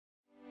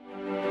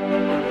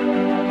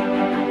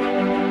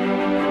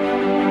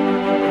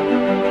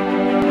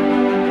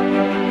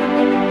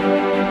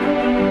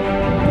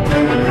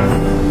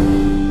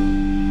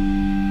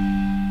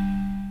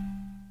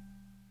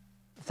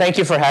Thank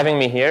you for having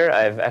me here.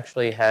 I've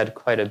actually had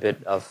quite a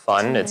bit of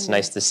fun. It's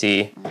nice to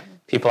see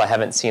people I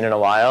haven't seen in a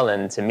while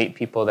and to meet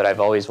people that I've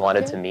always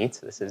wanted to meet.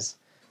 This is,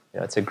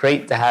 it's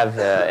great to have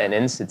an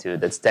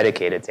institute that's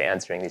dedicated to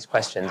answering these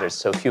questions. There's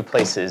so few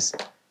places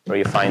where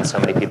you find so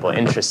many people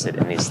interested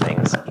in these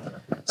things.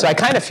 So I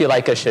kind of feel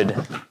like I should,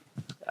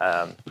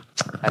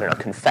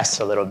 confess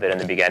a little bit in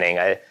the beginning.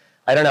 I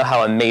don't know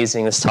how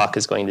amazing this talk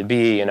is going to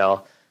be.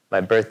 My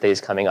birthday's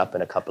coming up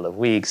in a couple of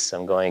weeks.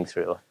 I'm going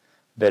through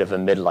bit of a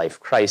midlife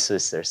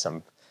crisis. There's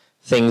some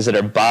things that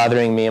are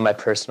bothering me in my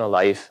personal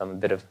life. I'm a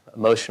bit of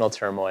emotional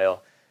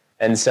turmoil.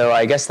 And so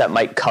I guess that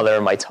might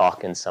color my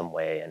talk in some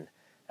way. And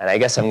I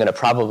guess I'm going to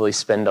probably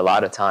spend a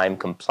lot of time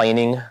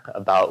complaining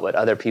about what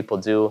other people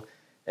do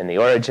in the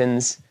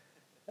origins.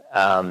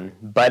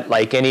 But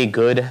like any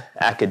good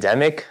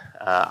academic,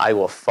 I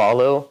will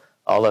follow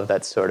all of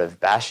that sort of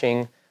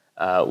bashing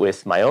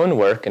with my own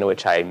work, in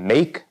which I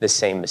make the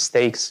same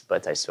mistakes,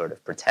 but I sort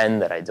of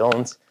pretend that I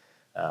don't.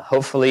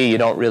 Hopefully you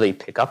don't really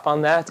pick up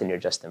on that and you're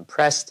just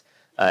impressed.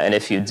 And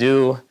if you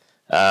do,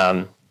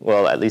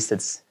 well, at least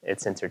it's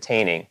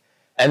entertaining.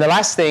 And the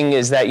last thing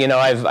is that,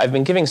 I've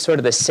been giving sort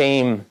of the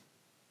same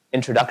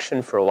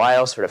introduction for a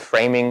while, sort of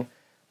framing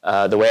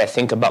the way I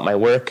think about my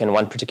work in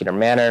one particular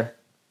manner.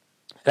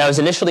 And I was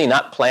initially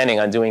not planning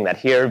on doing that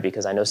here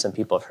because I know some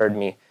people have heard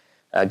me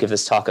give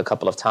this talk a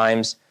couple of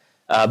times.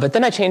 But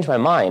then I changed my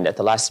mind at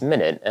the last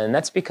minute, and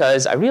that's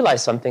because I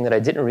realized something that I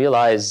didn't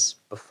realize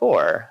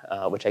before,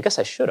 which I guess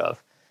I should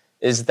have,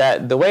 is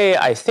that the way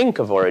I think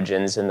of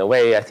origins and the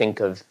way I think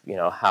of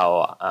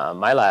how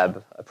my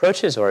lab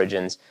approaches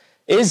origins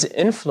is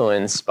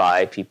influenced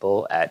by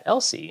people at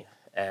ELSI.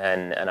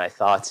 And I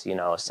thought,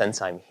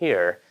 since I'm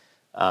here,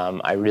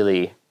 I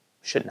really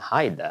shouldn't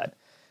hide that.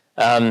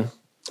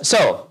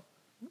 So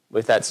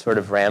with that sort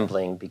of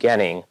rambling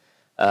beginning,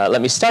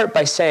 let me start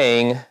by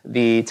saying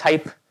the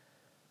type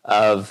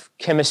of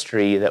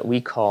chemistry that we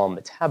call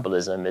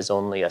metabolism is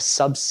only a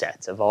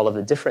subset of all of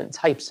the different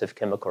types of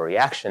chemical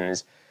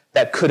reactions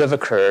that could have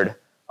occurred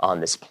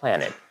on this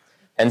planet.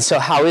 And so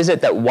how is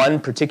it that one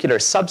particular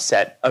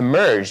subset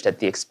emerged at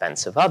the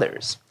expense of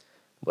others?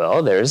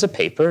 Well, there's a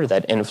paper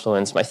that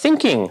influenced my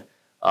thinking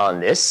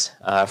on this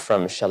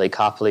from Shelley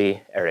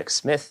Copley, Eric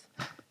Smith,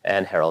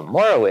 and Harold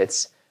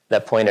Morowitz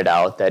that pointed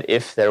out that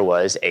if there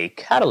was a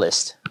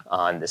catalyst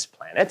on this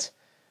planet,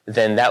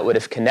 then that would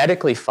have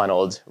kinetically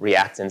funneled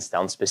reactants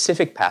down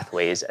specific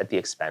pathways at the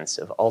expense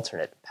of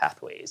alternate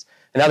pathways.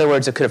 In other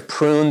words, it could have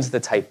pruned the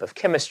type of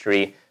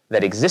chemistry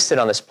that existed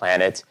on this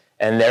planet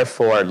and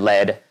therefore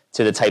led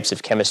to the types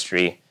of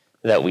chemistry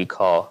that we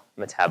call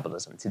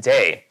metabolism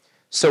today.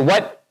 So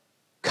what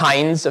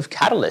kinds of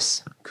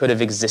catalysts could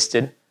have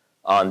existed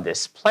on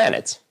this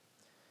planet?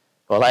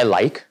 Well, I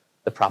like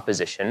the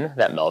proposition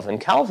that Melvin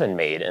Calvin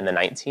made in the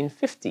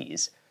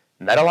 1950s.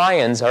 Metal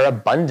ions are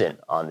abundant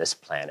on this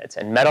planet,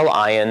 and metal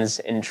ions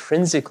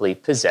intrinsically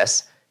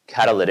possess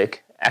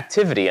catalytic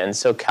activity. And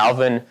so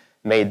Calvin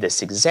made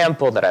this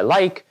example that I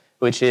like,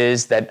 which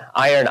is that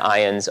iron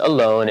ions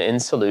alone in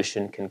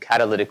solution can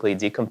catalytically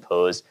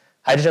decompose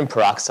hydrogen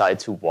peroxide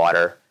to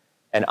water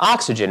and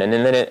oxygen. And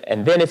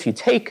then if you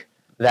take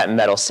that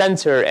metal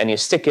center and you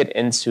stick it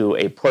into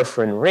a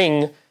porphyrin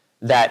ring,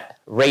 that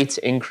rate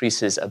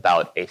increases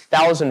about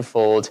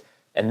 1,000-fold.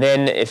 And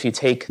then if you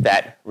take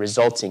that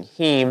resulting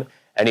heme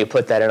and you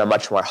put that in a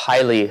much more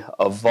highly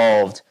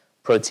evolved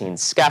protein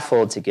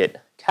scaffold to get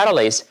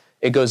catalase,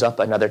 it goes up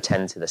another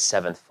 10 to the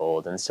 7th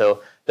fold. And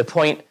so the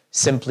point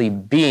simply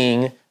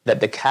being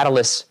that the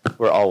catalysts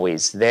were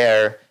always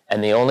there,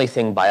 and the only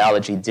thing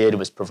biology did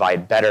was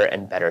provide better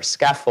and better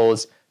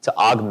scaffolds to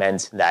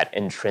augment that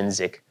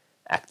intrinsic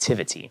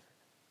activity.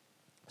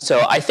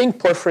 So I think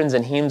porphyrins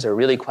and hemes are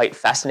really quite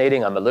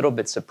fascinating. I'm a little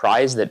bit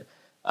surprised that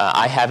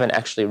I haven't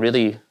actually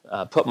really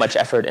put much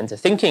effort into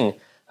thinking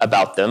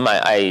about them.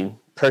 I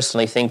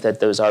personally think that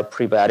those are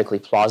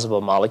prebiotically plausible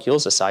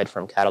molecules, aside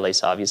from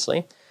catalase,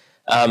 obviously.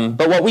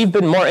 But what we've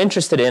been more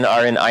interested in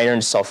are in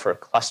iron-sulfur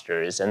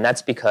clusters, and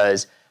that's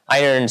because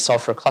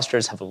iron-sulfur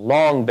clusters have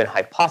long been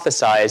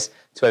hypothesized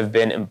to have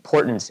been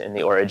important in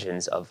the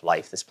origins of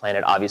life. This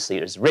planet obviously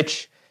is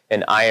rich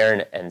in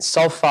iron and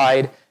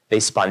sulfide.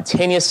 They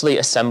spontaneously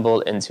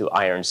assemble into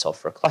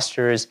iron-sulfur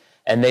clusters,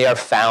 and they are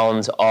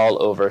found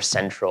all over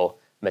central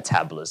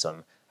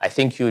metabolism. I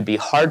think you would be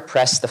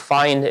hard-pressed to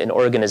find an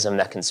organism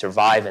that can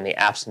survive in the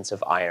absence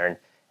of iron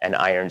and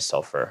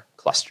iron-sulfur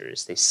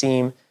clusters. They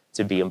seem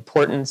to be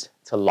important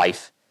to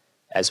life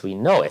as we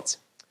know it.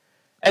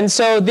 And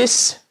so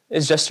this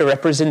is just a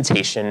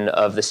representation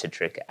of the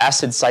citric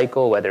acid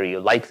cycle. Whether you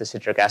like the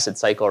citric acid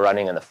cycle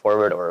running in the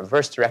forward or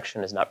reverse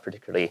direction is not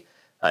particularly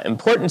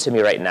important to me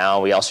right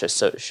now. We also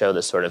show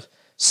the sort of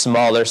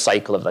smaller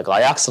cycle of the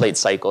glyoxylate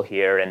cycle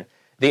here, and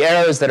the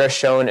arrows that are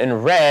shown in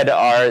red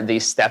are the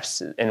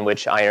steps in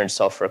which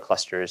iron-sulfur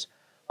clusters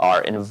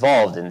are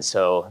involved. And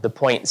so the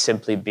point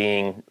simply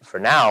being, for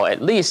now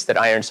at least, that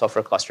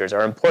iron-sulfur clusters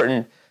are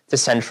important to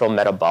central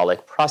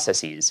metabolic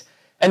processes.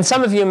 And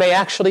some of you may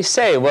actually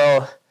say,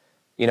 well,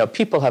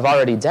 people have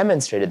already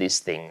demonstrated these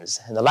things.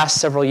 In the last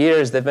several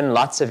years, there have been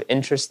lots of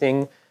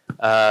interesting,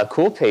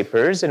 cool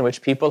papers in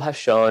which people have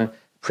shown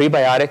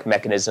prebiotic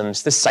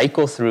mechanisms to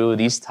cycle through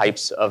these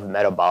types of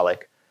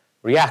metabolic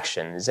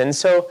reactions. And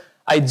so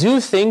I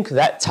do think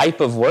that type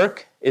of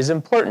work is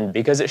important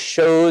because it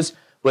shows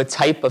what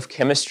type of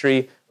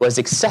chemistry was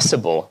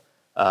accessible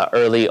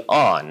early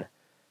on.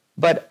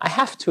 But I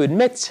have to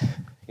admit,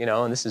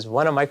 and this is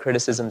one of my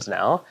criticisms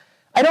now,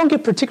 I don't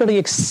get particularly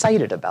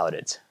excited about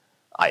it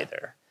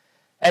either.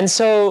 And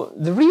so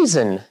the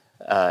reason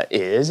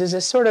is a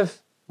sort of,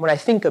 when I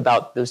think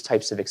about those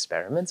types of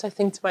experiments, I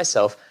think to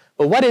myself,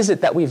 well, what is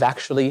it that we've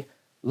actually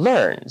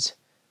learned?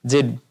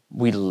 Did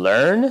we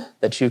learn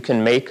that you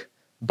can make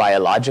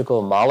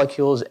biological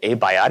molecules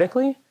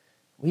abiotically?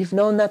 We've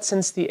known that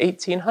since the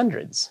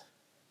 1800s.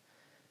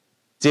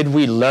 Did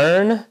we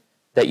learn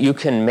that you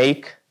can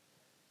make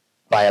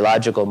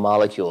biological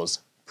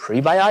molecules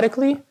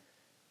prebiotically?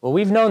 Well,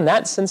 we've known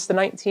that since the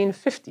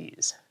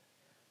 1950s.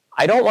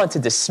 I don't want to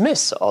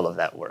dismiss all of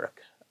that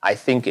work. I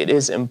think it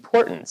is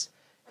important.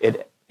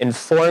 It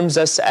informs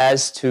us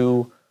as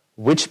to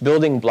which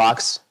building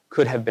blocks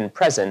could have been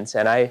present.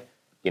 And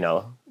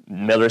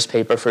Miller's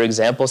paper, for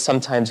example,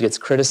 sometimes gets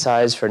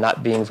criticized for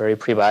not being very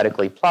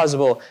prebiotically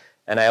plausible.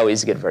 And I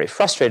always get very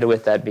frustrated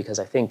with that because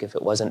I think if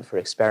it wasn't for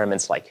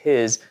experiments like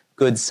his,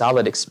 good,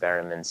 solid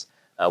experiments,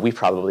 we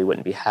probably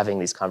wouldn't be having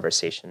these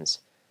conversations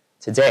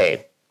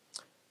today.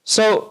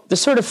 So to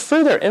sort of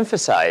further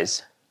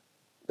emphasize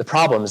the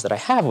problems that I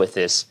have with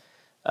this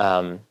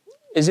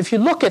is if you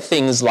look at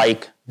things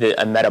like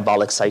a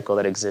metabolic cycle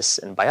that exists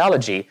in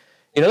biology,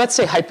 let's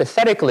say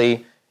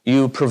hypothetically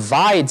you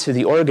provide to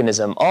the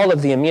organism all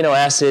of the amino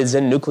acids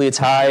and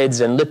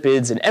nucleotides and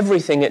lipids and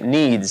everything it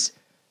needs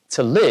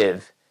to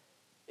live.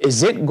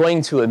 Is it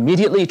going to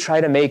immediately try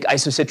to make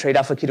isocitrate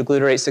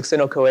alpha-ketoglutarate,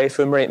 6-eno-CoA,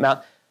 fumarate,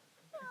 mal?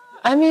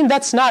 I mean,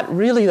 that's not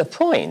really the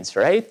point,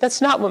 right? That's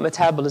not what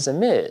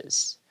metabolism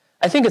is.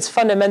 I think it's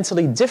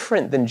fundamentally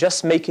different than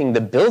just making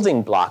the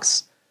building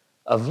blocks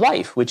of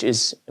life, which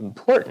is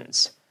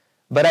important.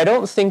 But I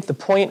don't think the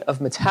point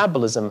of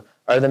metabolism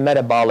are the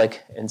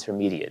metabolic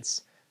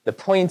intermediates. The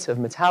point of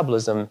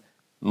metabolism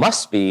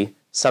must be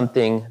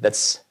something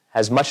that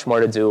has much more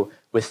to do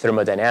with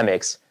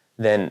thermodynamics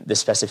than the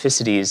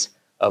specificities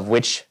of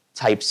which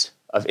types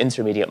of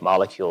intermediate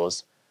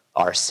molecules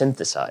are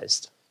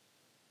synthesized.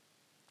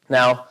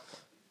 Now,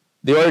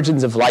 the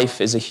origins of life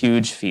is a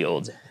huge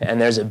field, and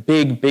there's a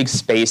big, big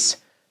space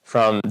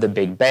from the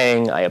Big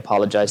Bang. I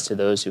apologize to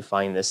those who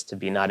find this to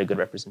be not a good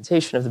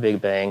representation of the Big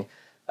Bang.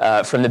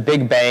 From the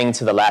Big Bang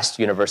to the last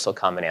universal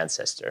common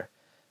ancestor.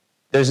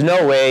 There's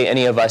no way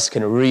any of us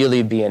can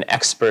really be an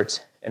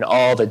expert in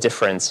all the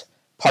different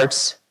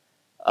parts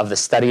of the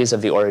studies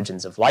of the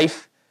origins of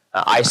life.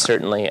 I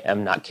certainly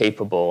am not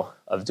capable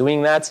of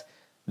doing that.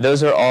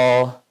 Those are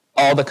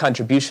all the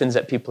contributions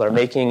that people are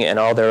making and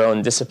all their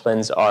own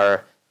disciplines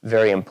are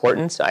very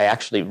important. I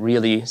actually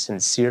really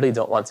sincerely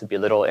don't want to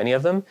belittle any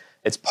of them.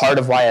 It's part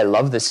of why I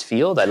love this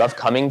field. I love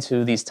coming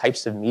to these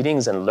types of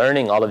meetings and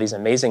learning all of these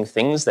amazing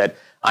things that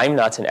I'm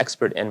not an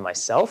expert in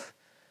myself.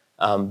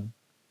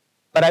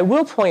 But I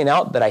will point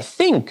out that I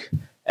think,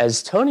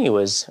 as Tony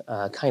was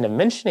kind of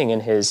mentioning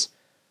in his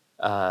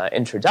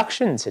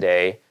introduction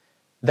today,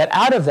 that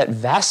out of that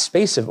vast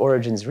space of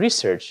origins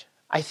research,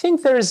 I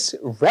think there's,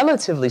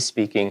 relatively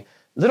speaking,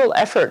 little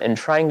effort in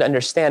trying to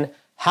understand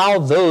how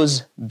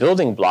those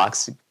building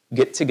blocks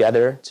get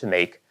together to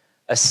make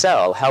a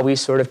cell, how we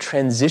sort of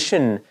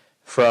transition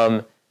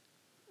from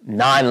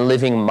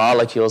non-living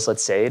molecules,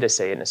 let's say, to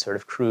say it in a sort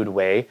of crude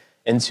way,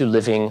 into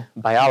living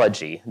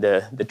biology,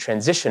 the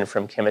transition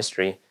from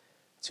chemistry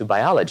to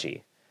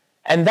biology.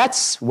 And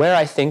that's where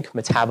I think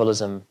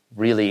metabolism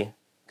really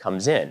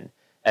comes in.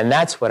 And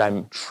that's what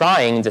I'm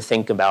trying to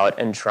think about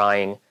and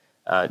trying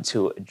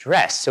to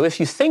address. So if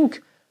you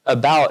think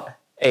about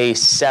a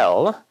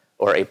cell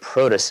or a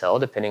protocell,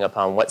 depending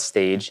upon what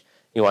stage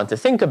you want to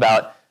think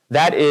about,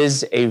 that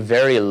is a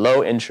very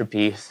low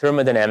entropy,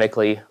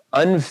 thermodynamically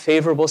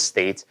unfavorable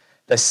state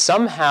that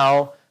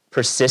somehow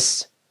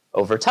persists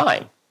over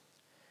time.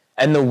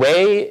 And the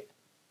way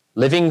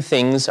living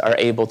things are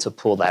able to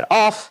pull that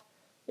off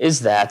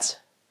is that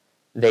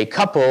they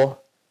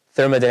couple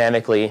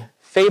thermodynamically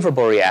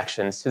favorable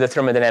reactions to the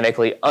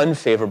thermodynamically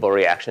unfavorable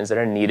reactions that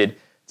are needed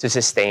to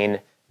sustain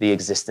the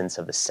existence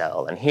of the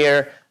cell. And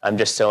here I'm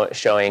just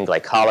showing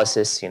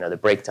glycolysis, the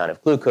breakdown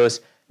of glucose,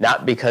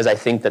 not because I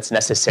think that's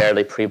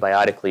necessarily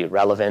prebiotically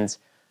relevant.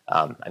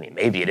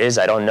 Maybe it is,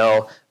 I don't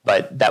know,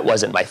 but that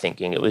wasn't my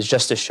thinking. It was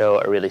just to show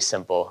a really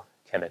simple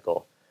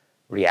chemical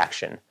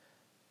reaction.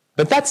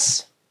 But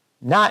that's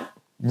not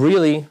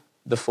really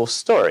the full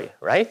story,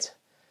 right?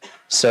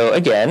 So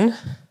again,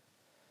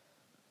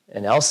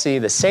 an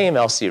ELSI, the same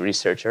ELSI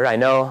researcher, I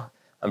know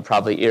I'm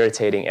probably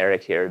irritating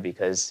Eric here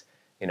because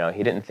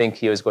he didn't think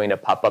he was going to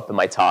pop up in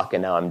my talk,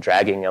 and now I'm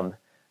dragging him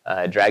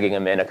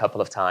in a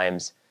couple of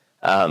times.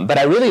 But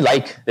I really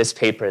like this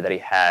paper that he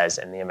has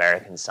in the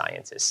American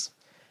Scientist.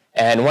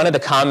 And one of the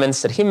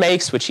comments that he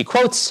makes, which he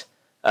quotes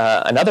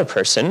another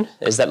person,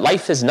 is that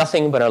life is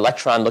nothing but an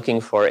electron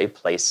looking for a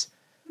place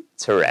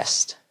to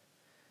rest.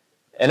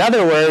 In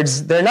other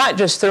words, they're not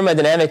just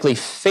thermodynamically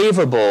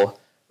favorable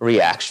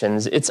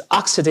reactions, it's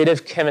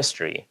oxidative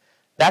chemistry.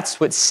 That's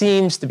what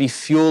seems to be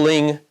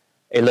fueling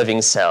a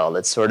living cell.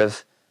 It's sort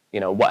of,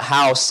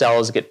 how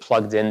cells get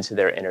plugged into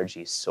their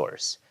energy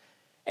source.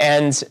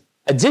 And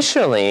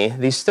additionally,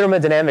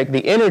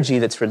 the energy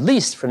that's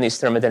released from these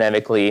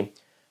thermodynamically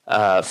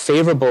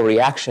favorable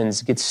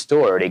reactions gets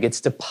stored. It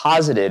gets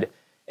deposited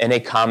in a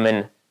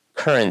common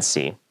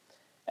currency.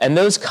 And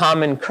those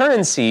common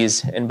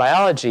currencies in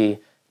biology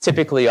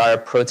typically are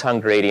proton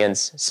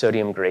gradients,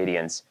 sodium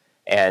gradients,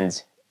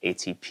 and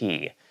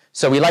ATP.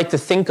 So we like to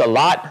think a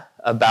lot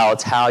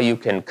about how you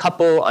can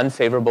couple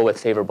unfavorable with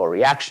favorable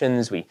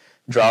reactions. We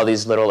draw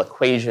these little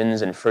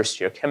equations in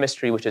first-year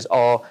chemistry, which is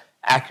all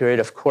accurate.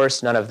 Of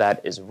course, none of that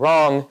is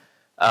wrong.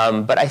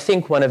 But I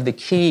think one of the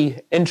key,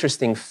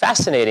 interesting,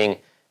 fascinating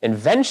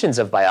inventions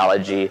of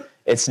biology,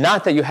 it's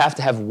not that you have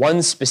to have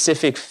one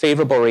specific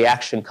favorable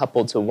reaction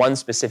coupled to one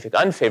specific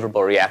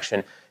unfavorable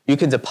reaction. You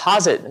can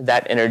deposit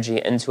that energy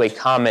into a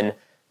common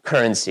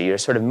currency. You're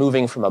sort of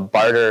moving from a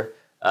barter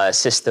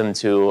system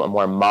to a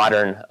more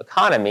modern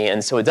economy.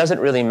 And so it doesn't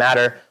really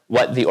matter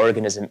what the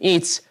organism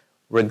eats,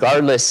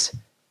 regardless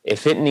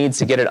if it needs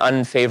to get an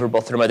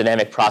unfavorable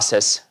thermodynamic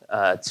process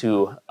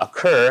to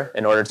occur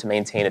in order to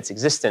maintain its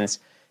existence,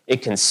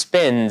 it can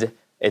spend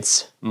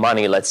its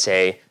money, let's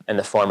say, in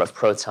the form of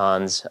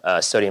protons,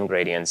 sodium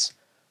gradients,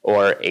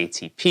 or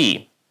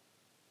ATP.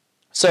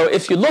 So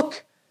if you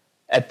look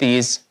at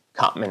these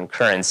common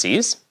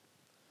currencies,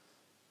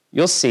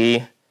 you'll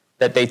see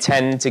that they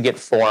tend to get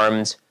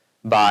formed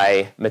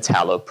by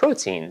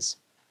metalloproteins.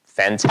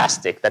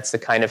 Fantastic. That's the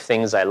kind of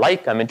things I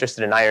like. I'm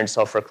interested in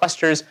iron-sulfur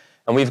clusters,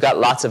 and we've got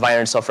lots of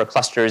iron-sulfur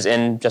clusters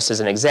in, just as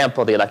an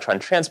example, the electron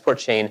transport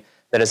chain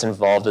that is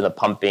involved in the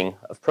pumping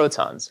of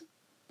protons.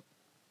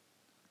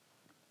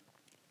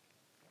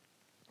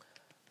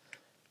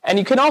 And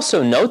you can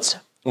also note,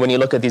 when you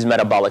look at these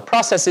metabolic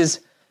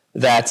processes,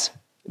 that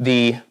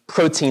the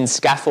protein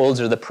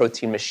scaffolds or the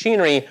protein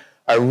machinery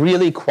are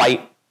really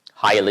quite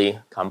highly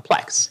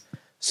complex.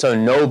 So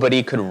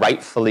nobody could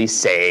rightfully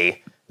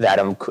say that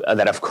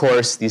of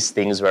course these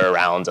things were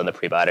around on the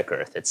prebiotic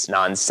Earth. It's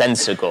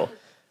nonsensical.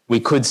 We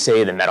could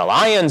say the metal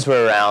ions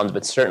were around,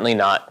 but certainly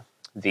not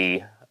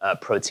the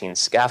protein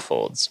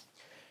scaffolds.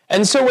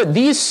 And so what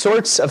these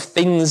sorts of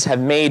things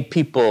have made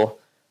people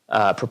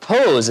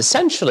propose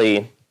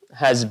essentially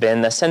has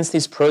been that since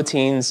these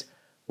proteins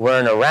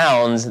weren't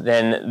around,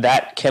 then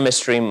that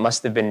chemistry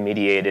must have been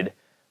mediated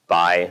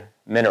by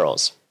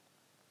minerals.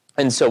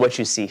 And so what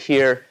you see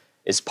here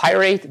is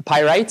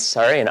pyrites,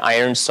 an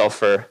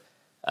iron-sulfur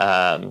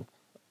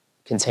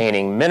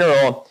containing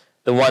mineral.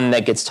 The one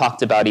that gets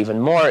talked about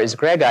even more is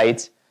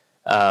gregite,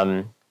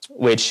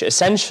 which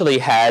essentially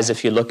has,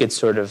 if you look at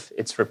sort of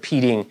its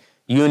repeating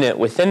unit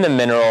within the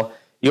mineral,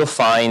 you'll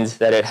find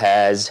that it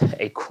has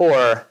a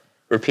core,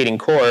 repeating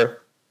core,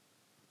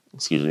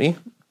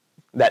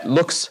 that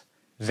looks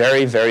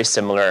very, very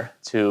similar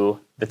to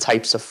the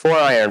types of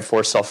 4-iron,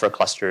 4-sulfur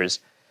clusters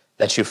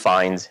that you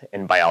find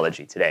in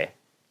biology today.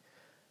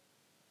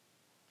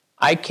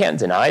 I can't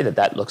deny that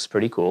that looks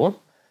pretty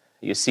cool.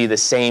 You see the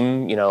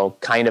same,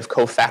 kind of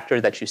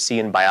cofactor that you see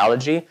in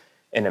biology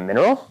in a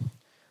mineral.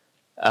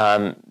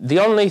 The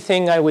only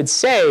thing I would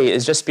say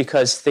is just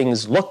because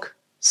things look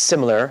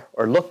similar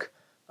or look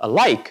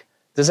alike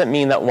doesn't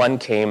mean that one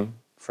came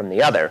from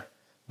the other.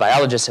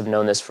 Biologists have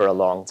known this for a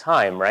long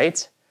time,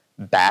 right?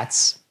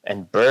 Bats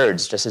and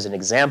birds, just as an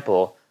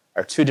example,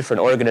 are two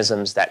different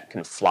organisms that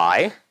can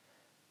fly.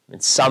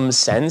 In some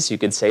sense, you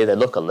could say they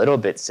look a little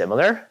bit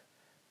similar,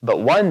 but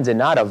one did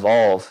not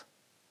evolve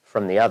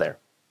from the other.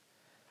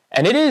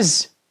 And it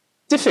is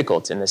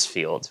difficult in this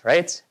field,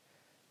 right?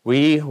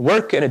 We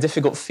work in a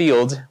difficult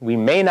field. We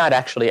may not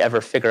actually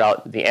ever figure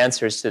out the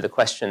answers to the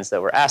questions that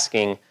we're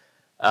asking,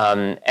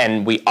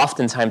 and we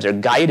oftentimes are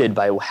guided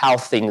by how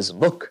things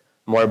look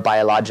more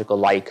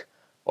biological-like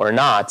or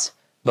not,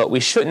 but we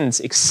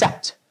shouldn't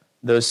accept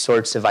those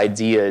sorts of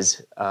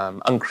ideas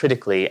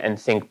uncritically and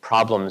think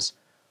problems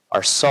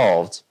are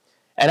solved.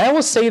 And I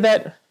will say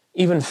that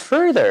even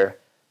further,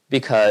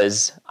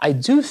 because I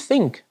do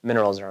think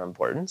minerals are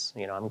important.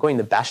 I'm going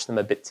to bash them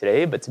a bit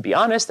today, but to be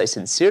honest, I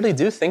sincerely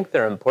do think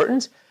they're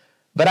important.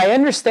 But I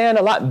understand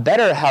a lot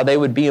better how they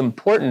would be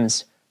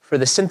important for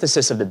the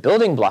synthesis of the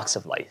building blocks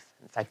of life.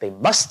 In fact, they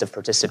must have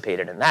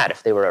participated in that.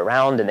 If they were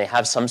around and they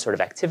have some sort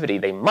of activity,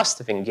 they must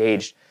have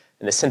engaged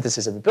in the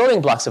synthesis of the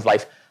building blocks of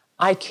life.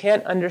 I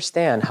can't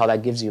understand how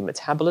that gives you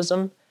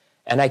metabolism,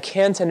 and I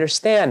can't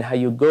understand how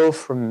you go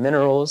from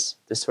minerals,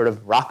 this sort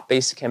of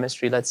rock-based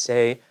chemistry, let's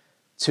say,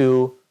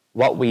 to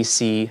what we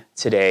see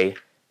today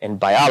in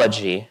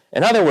biology.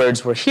 In other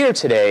words, we're here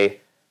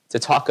today to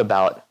talk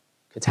about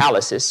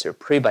catalysis or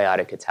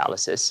prebiotic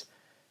catalysis.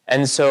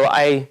 And so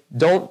I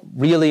don't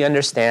really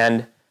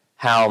understand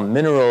how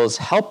minerals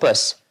help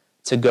us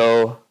to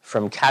go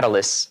from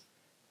catalysts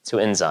to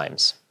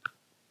enzymes.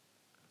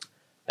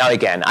 Now,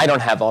 again, I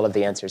don't have all of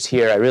the answers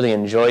here. I really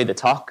enjoyed the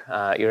talk,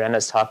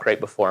 Irena's talk right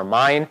before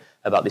mine,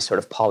 about these sort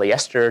of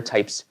polyester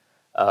types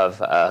of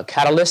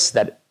catalysts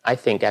that I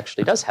think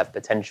actually does have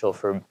potential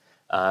for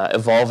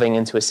evolving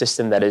into a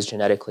system that is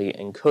genetically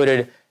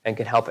encoded and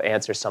can help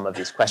answer some of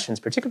these questions,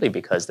 particularly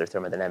because they're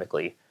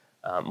thermodynamically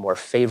more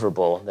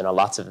favorable than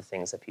lots of the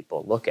things that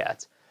people look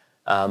at.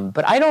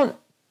 But I don't,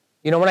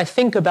 when I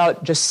think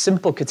about just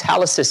simple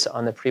catalysis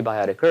on the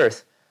prebiotic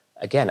earth,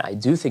 again, I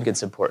do think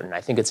it's important.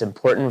 I think it's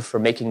important for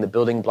making the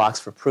building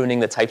blocks for pruning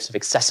the types of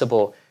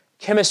accessible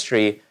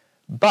chemistry.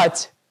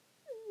 But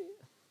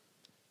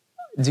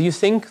do you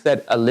think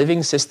that a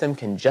living system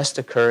can just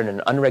occur in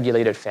an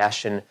unregulated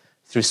fashion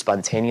through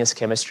spontaneous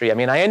chemistry? I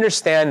mean, I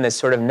understand this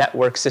sort of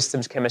network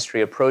systems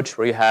chemistry approach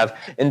where you have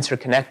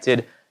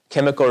interconnected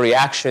chemical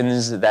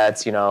reactions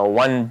that,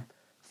 one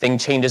thing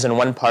changes in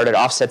one part, it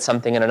offsets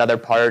something in another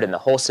part, and the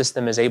whole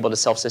system is able to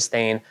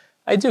self-sustain.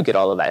 I do get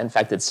all of that. In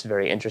fact, it's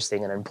very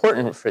interesting and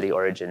important for the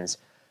origins.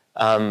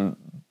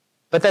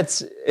 But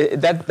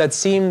that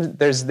seems,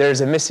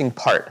 there's a missing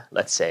part,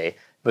 let's say,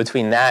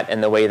 between that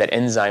and the way that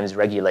enzymes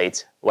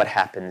regulate what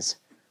happens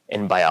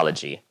in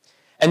biology.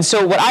 And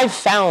so what I've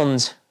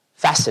found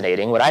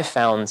fascinating, what I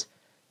found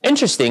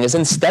interesting is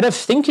instead of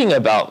thinking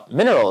about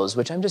minerals,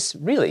 which I'm just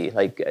really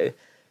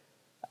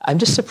I'm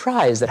just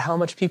surprised at how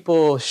much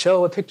people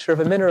show a picture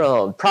of a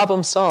mineral,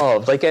 problem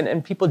solved,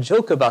 and people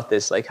joke about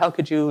this, like how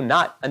could you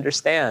not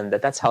understand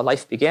that that's how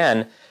life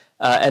began?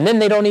 And then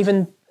they don't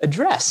even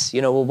address,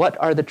 well, what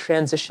are the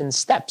transition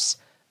steps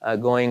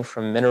going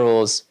from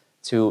minerals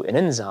to an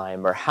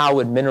enzyme, or how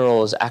would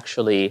minerals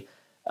actually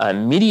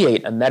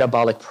mediate a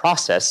metabolic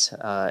process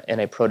in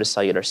a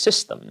protocellular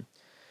system?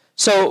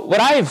 So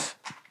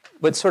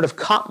what sort of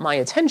caught my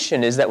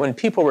attention is that when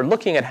people were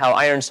looking at how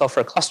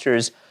iron-sulfur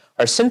clusters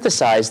are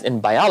synthesized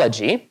in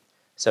biology,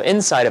 so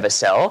inside of a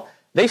cell,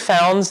 they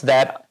found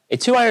that a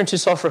 2-iron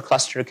 2-sulfur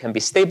cluster can be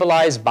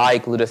stabilized by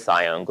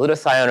glutathione.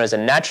 Glutathione is a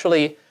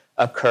naturally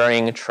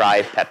occurring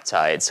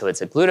tripeptide. So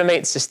it's a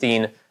glutamate,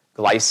 cysteine,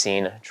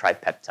 glycine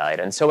tripeptide.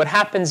 And so what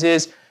happens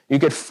is you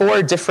get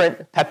 4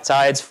 different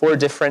peptides, 4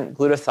 different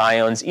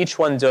glutathiones, each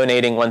one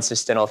donating 1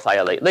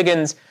 cystinothioate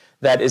ligands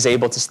that is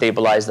able to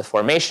stabilize the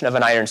formation of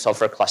an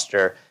iron-sulfur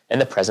cluster in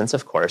the presence,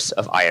 of course,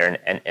 of iron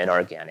and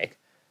inorganic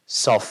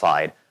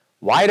sulfide.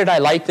 Why did I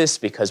like this?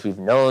 Because we've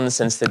known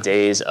since the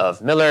days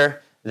of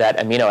Miller that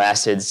amino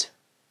acids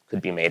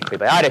could be made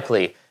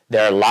prebiotically.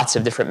 There are lots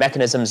of different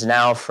mechanisms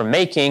now for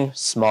making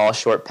small,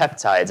 short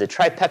peptides. A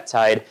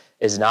tripeptide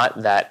is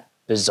not that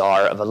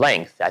bizarre of a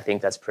length. I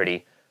think that's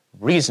pretty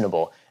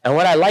reasonable. And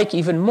what I like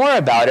even more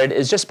about it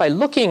is just by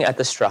looking at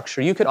the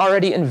structure, you can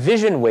already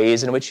envision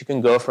ways in which you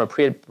can go from a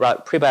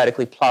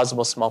prebiotically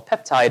plausible small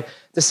peptide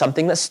to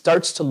something that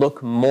starts to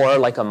look more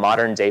like a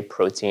modern-day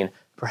protein,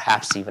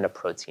 perhaps even a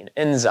protein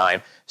enzyme.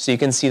 So you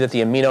can see that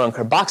the amino and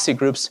carboxy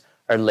groups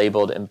are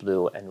labeled in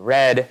blue and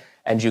red,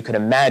 and you can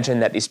imagine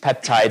that these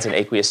peptides in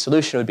aqueous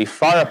solution would be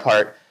far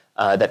apart,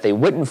 that they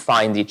wouldn't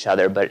find each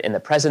other, but in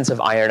the presence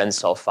of iron and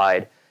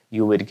sulfide,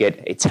 you would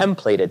get a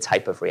templated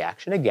type of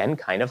reaction, again,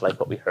 kind of like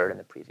what we heard in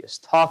the previous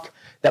talk,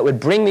 that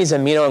would bring these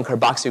amino and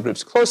carboxy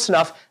groups close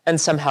enough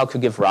and somehow could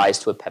give rise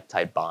to a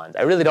peptide bond.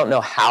 I really don't know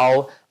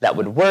how that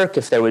would work,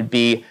 if there would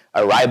be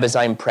a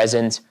ribozyme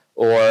present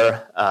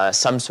or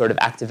some sort of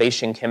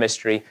activation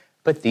chemistry,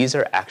 but these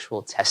are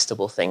actual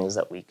testable things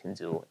that we can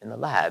do in the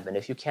lab. And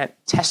if you can't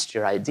test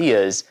your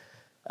ideas,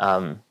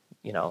 I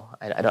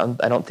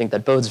don't think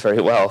that bodes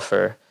very well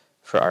for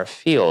our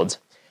field.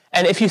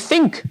 And if you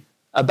think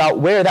about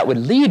where that would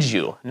lead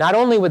you, not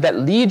only would that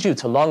lead you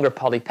to longer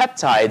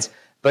polypeptides,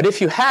 but if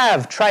you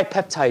have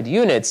tripeptide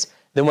units,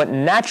 then what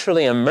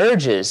naturally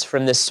emerges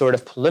from this sort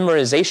of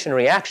polymerization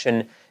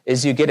reaction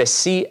is you get a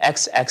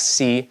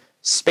CXXC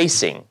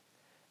spacing.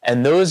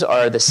 And those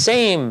are the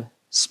same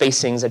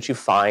spacings that you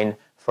find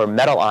for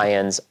metal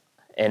ions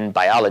in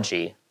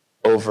biology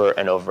over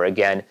and over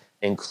again,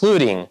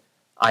 including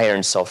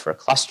iron-sulfur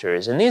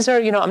clusters. And these are,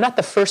 I'm not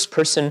the first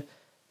person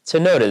to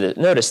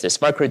notice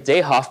this. Margaret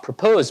Dayhoff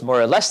proposed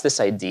more or less this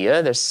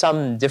idea. There's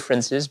some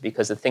differences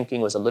because the thinking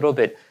was a little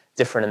bit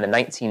different in the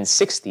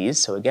 1960s.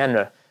 So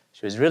again,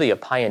 she was really a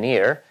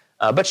pioneer.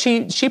 But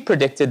she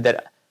predicted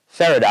that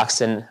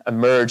ferredoxin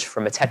emerged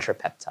from a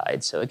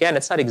tetrapeptide. So again,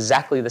 it's not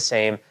exactly the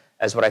same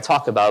as what I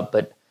talk about,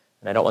 and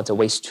I don't want to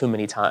waste too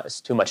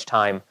much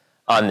time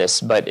on this,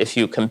 but if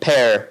you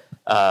compare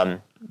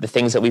the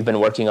things that we've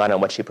been working on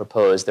and what she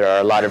proposed, there are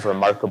a lot of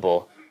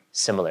remarkable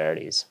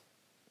similarities.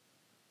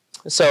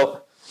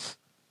 So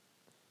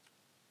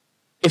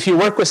if you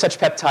work with such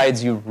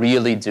peptides, you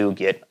really do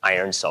get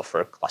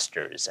iron-sulfur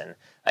clusters. And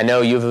I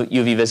know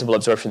UV visible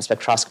absorption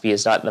spectroscopy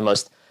is not the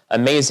most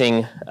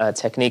amazing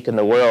technique in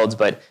the world,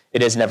 but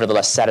it is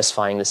nevertheless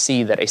satisfying to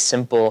see that a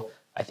simple,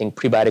 I think,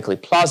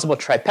 prebiotically plausible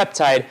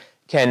tripeptide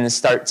can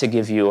start to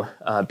give you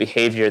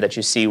behavior that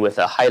you see with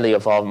a highly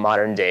evolved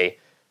modern-day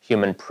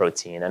human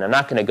protein. And I'm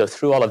not going to go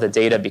through all of the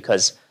data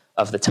because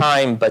of the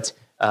time, but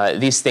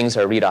these things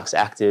are redox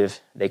active.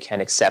 They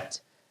can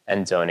accept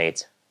and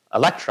donate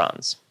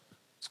electrons.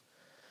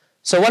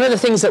 So one of the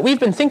things that we've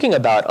been thinking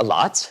about a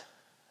lot,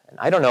 and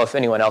I don't know if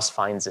anyone else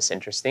finds this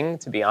interesting,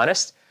 to be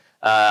honest.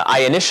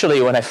 I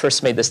initially, when I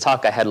first made this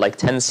talk, I had like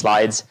 10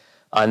 slides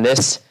on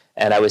this,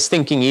 and I was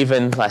thinking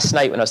even last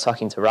night when I was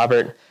talking to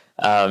Robert,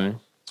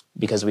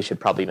 because we should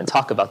probably even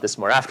talk about this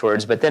more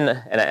afterwards, but then,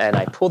 and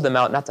I pulled them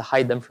out, not to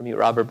hide them from you,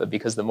 Robert, but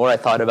because the more I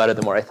thought about it,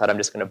 the more I thought I'm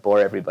just going to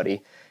bore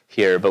everybody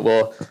here.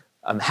 But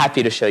I'm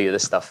happy to show you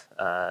this stuff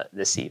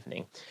this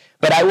evening.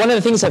 But one of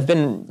the things I've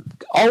been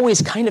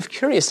always kind of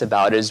curious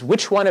about is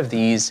which one of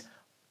these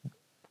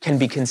can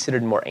be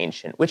considered more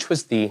ancient? Which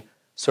was the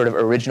sort of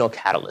original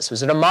catalyst?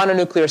 Was it a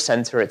mononuclear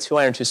center, a 2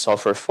 iron 2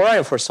 sulfur, 4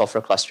 iron 4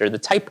 sulfur cluster, the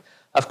type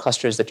of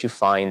clusters that you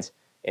find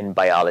in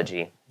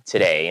biology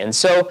today? And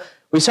so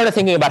we started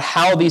thinking about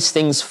how these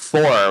things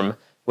form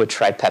with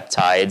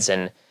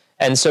tripeptides.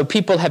 And so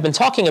people have been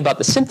talking about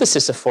the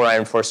synthesis of 4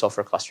 iron 4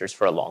 sulfur clusters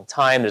for a long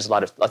time. There's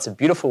lots of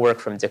beautiful work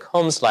from Dick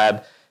Holmes'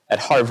 lab at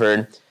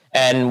Harvard.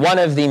 And one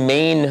of the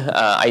main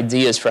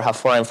ideas for how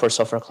 4 iron 4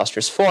 sulfur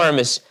clusters form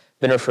has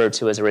been referred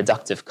to as a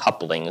reductive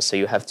coupling. So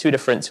you have two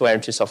different 2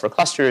 iron 2 sulfur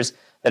clusters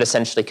that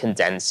essentially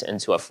condense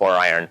into a 4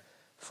 iron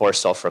 4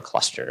 sulfur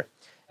cluster.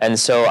 And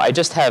so I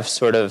just have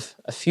sort of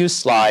a few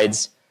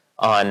slides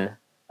on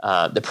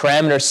the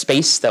parameter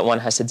space that one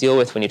has to deal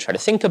with when you try to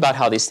think about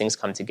how these things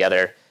come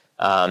together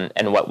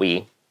and what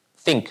we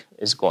think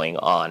is going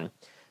on.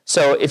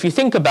 So if you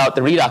think about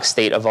the redox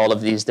state of all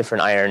of these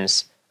different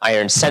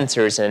iron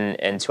centers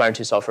and 2 iron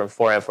 2 sulfur and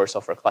 4 iron 4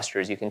 sulfur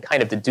clusters, you can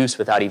kind of deduce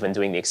without even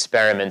doing the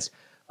experiments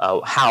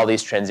how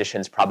these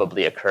transitions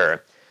probably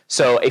occur.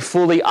 So a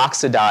fully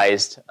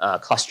oxidized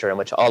cluster in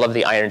which all of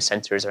the iron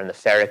centers are in the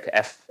ferric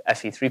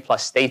Fe3+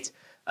 state,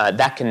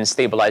 that can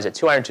stabilize a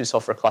 2 iron 2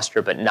 sulfur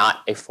cluster, but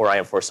not a 4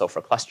 iron 4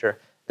 sulfur cluster.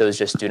 Those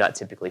just do not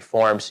typically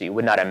form, so you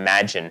would not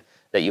imagine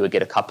that you would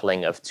get a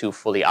coupling of two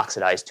fully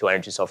oxidized 2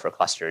 iron 2 sulfur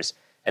clusters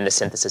and the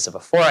synthesis of a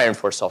 4 iron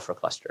 4 sulfur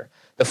cluster.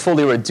 The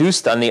fully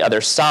reduced on the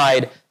other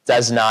side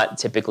does not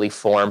typically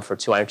form for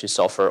 2 iron 2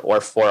 sulfur or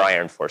 4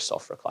 iron 4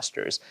 sulfur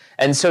clusters.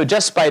 And so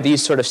just by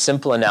these sort of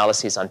simple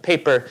analyses on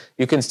paper,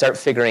 you can start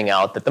figuring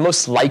out that the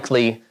most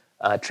likely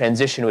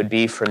transition would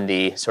be from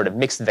the sort of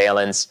mixed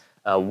valence,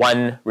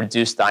 one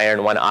reduced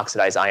iron, one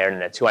oxidized iron,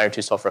 and a 2 iron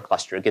 2 sulfur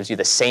cluster. It gives you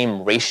the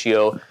same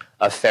ratio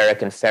of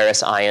ferric and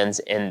ferrous ions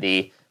in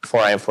the 4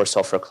 iron 4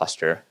 sulfur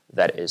cluster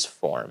that is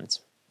formed.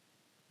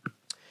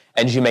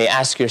 And you may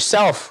ask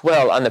yourself,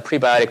 well, on the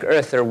prebiotic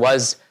Earth, there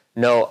was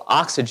no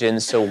oxygen,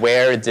 so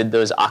where did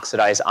those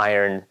oxidized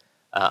iron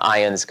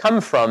ions come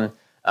from?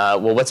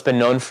 Well, what's been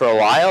known for a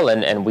while,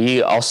 and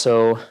we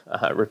also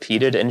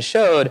repeated and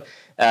showed,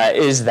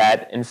 is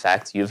that, in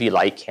fact, UV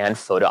light can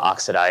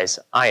photooxidize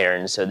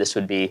iron. So this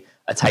would be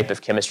a type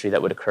of chemistry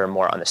that would occur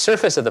more on the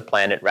surface of the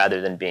planet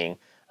rather than being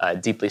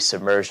deeply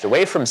submerged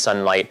away from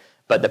sunlight.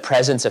 But the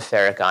presence of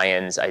ferric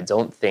ions, I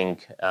don't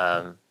think,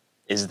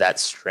 is that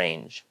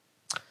strange.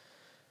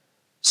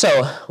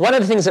 So one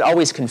of the things that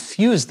always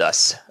confused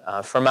us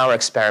from our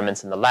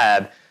experiments in the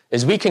lab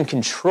is we can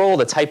control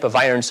the type of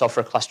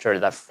iron-sulfur cluster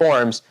that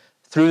forms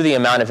through the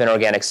amount of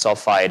inorganic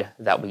sulfide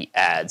that we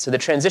add. So the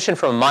transition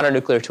from a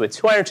mononuclear to a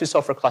 2 iron 2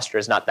 sulfur cluster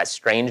is not that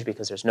strange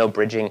because there's no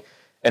bridging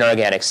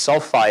inorganic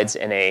sulfides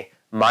in a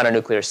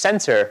mononuclear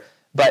center.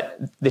 But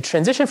the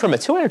transition from a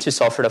 2 iron 2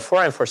 sulfur to 4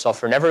 iron 4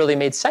 sulfur never really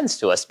made sense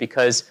to us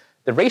because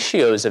the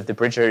ratios of the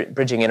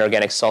bridging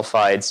inorganic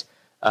sulfides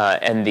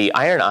and the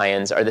iron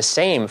ions are the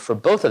same for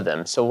both of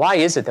them. So why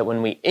is it that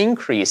when we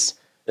increase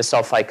the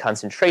sulfide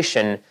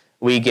concentration,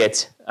 we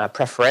get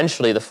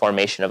preferentially the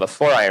formation of a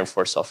 4 iron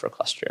 4 sulfur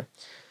cluster?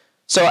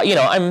 So,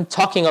 I'm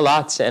talking a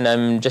lot and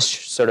I'm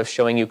just sort of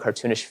showing you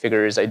cartoonish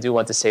figures. I do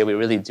want to say we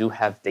really do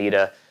have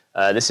data.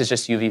 This is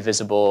just UV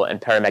visible and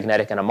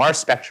paramagnetic NMR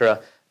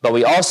spectra, but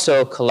we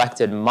also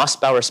collected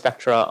Mossbauer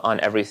spectra on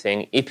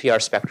everything,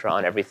 EPR spectra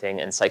on everything,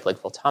 and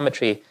cyclic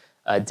voltammetry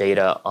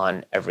data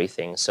on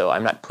everything. So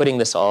I'm not putting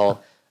this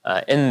all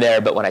in there,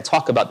 but when I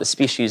talk about the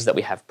species that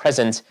we have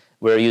present,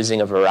 we're using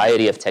a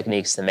variety of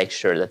techniques to make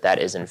sure that that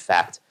is in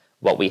fact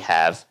what we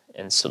have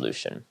in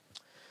solution.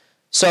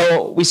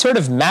 So we sort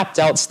of mapped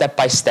out step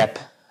by step,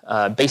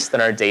 based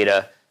on our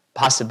data,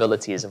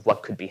 possibilities of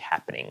what could be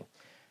happening.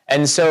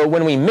 And so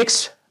when we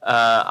mix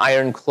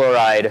iron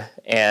chloride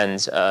and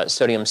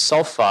sodium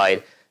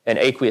sulfide in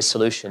aqueous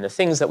solution, the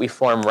things that we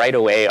form right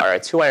away are a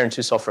 2 iron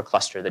 2 sulfur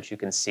cluster that you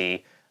can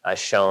see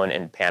shown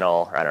in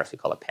panel, or I don't know if you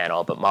call it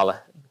panel, but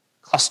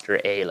cluster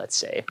A, let's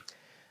say.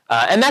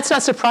 And that's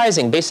not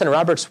surprising. Based on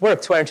Robert's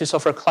work, 2 iron 2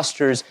 sulfur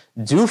clusters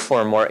do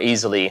form more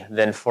easily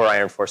than 4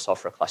 iron 4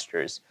 sulfur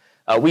clusters.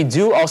 We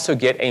do also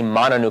get a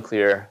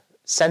mononuclear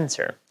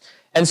center.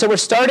 And so we're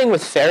starting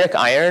with ferric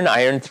iron,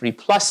 iron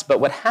 3+, but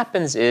what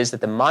happens is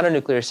that the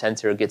mononuclear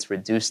center gets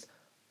reduced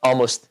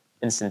almost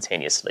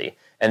instantaneously.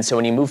 And so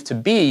when you move to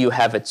B, you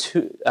have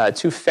two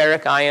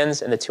ferric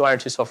ions in the 2 iron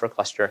 2 sulfur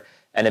cluster,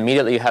 and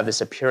immediately you have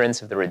this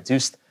appearance of the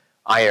reduced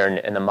iron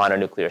in the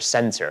mononuclear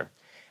center.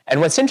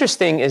 And what's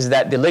interesting is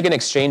that the ligand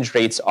exchange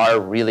rates are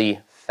really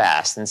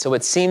fast. And so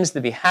what seems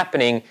to be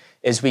happening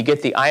is we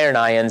get the iron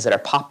ions that are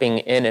popping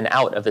in and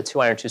out of the 2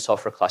 iron 2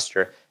 sulfur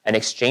cluster and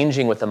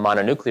exchanging with the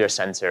mononuclear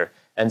center.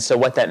 And so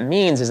what that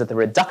means is that the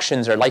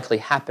reductions are likely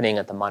happening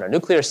at the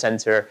mononuclear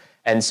center.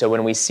 And so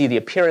when we see the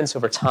appearance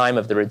over time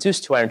of the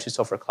reduced 2 iron 2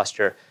 sulfur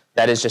cluster,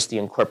 that is just the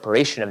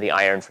incorporation of the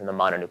iron from the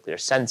mononuclear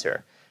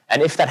center.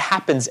 And if that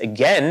happens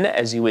again,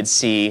 as you would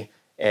see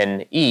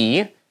in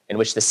E, in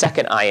which the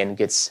second ion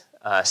gets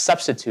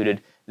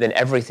substituted, then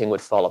everything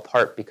would fall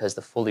apart because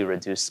the fully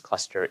reduced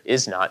cluster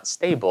is not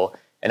stable.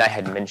 And I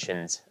had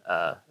mentioned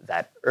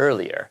that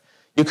earlier.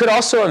 You could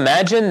also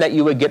imagine that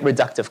you would get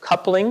reductive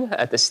coupling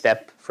at the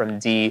step from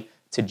D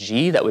to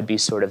G. That would be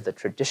sort of the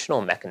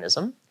traditional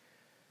mechanism.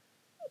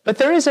 But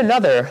there is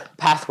another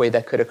pathway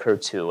that could occur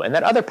too. And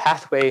that other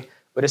pathway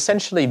would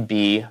essentially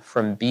be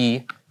from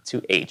B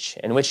to H,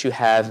 in which you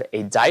have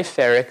a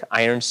diferric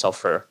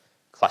iron-sulfur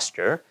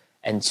cluster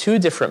and 2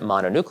 different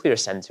mononuclear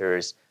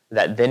centers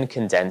that then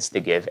condense to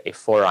give a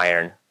 4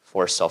 iron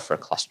 4 sulfur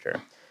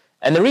cluster.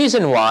 And the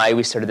reason why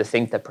we started to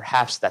think that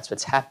perhaps that's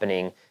what's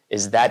happening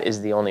is that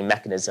is the only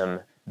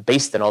mechanism,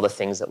 based on all the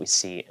things that we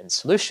see in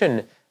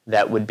solution,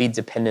 that would be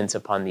dependent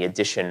upon the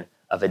addition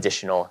of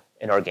additional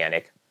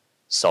inorganic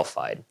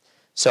sulfide.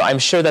 So I'm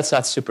sure that's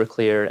not super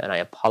clear, and I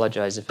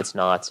apologize if it's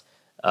not.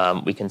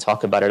 We can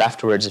talk about it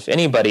afterwards if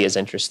anybody is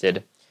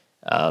interested,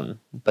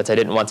 but I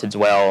didn't want to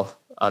dwell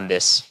on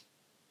this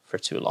for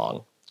too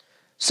long.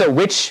 So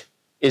which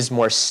is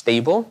more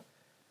stable?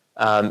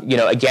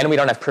 Again, we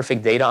don't have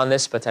perfect data on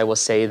this, but I will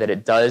say that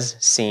it does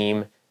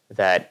seem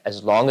that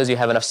as long as you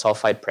have enough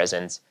sulfide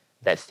present,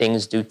 that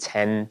things do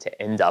tend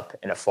to end up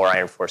in a 4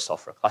 iron 4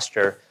 sulfur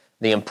cluster.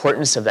 The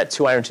importance of that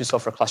 2 iron 2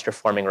 sulfur cluster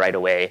forming right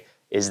away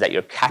is that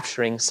you're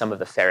capturing some of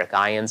the ferric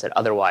ions that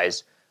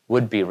otherwise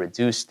would be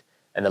reduced,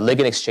 and the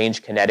ligand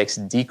exchange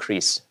kinetics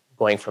decrease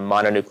going from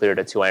mononuclear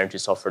to 2 iron 2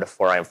 sulfur to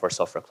 4 iron 4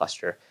 sulfur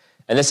cluster.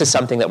 And this is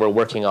something that we're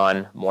working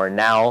on more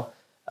now,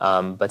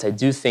 but I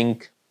do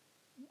think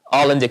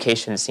all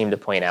indications seem to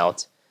point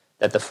out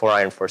that the 4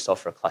 iron 4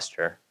 sulfur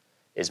cluster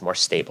is more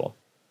stable.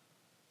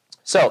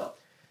 So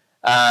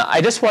I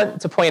just want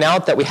to point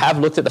out that we have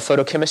looked at the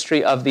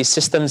photochemistry of these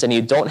systems, and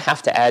you don't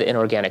have to add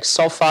inorganic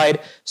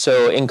sulfide.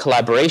 So in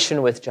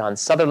collaboration with John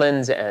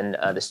Sutherland and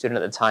the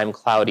student at the time,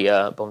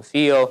 Claudia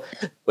Bonfillo,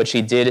 what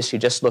she did is she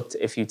just looked,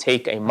 if you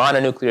take a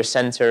mononuclear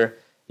center,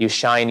 you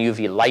shine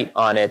UV light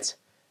on it,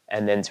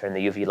 and then turn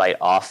the UV light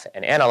off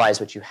and analyze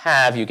what you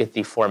have, you get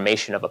the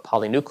formation of a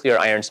polynuclear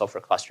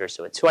iron-sulfur cluster.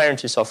 So a 2 iron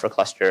 2 sulfur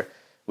cluster,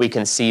 we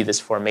can see this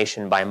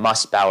formation by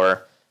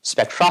Mossbauer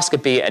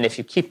spectroscopy, and if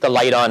you keep the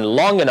light on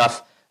long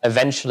enough,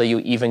 eventually you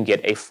even get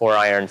a 4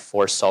 iron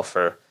 4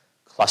 sulfur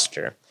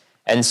cluster.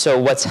 And so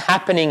what's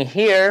happening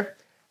here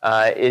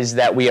is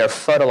that we are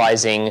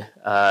photolyzing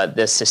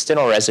the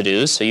cysteine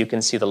residues, so you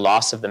can see the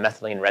loss of the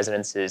methylene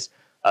resonances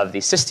of the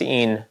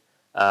cysteine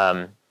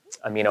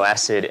amino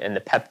acid and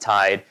the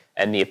peptide,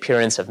 and the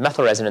appearance of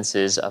methyl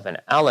resonances of an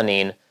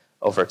alanine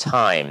over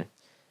time.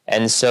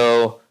 And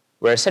so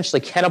we're essentially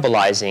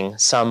cannibalizing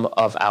some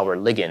of our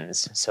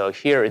ligands. So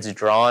here it's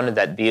drawn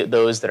that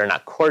those that are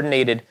not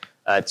coordinated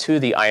to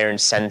the iron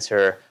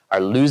center are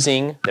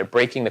losing, they're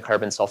breaking the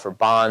carbon-sulfur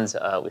bonds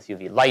with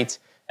UV light,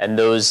 and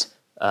those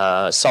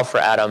sulfur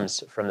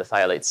atoms from the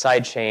thiolate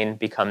side chain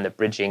become the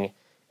bridging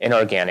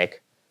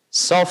inorganic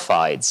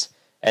sulfides.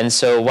 And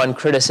so one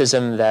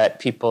criticism that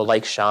people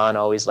like Sean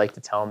always like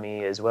to tell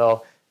me is,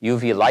 well,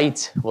 UV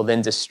light will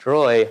then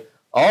destroy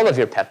all of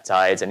your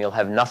peptides and you'll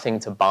have nothing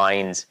to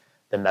bind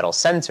the metal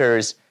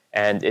centers.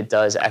 And it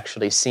does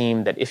actually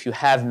seem that if you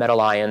have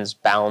metal ions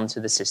bound to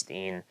the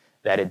cysteine,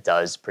 that it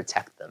does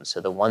protect them.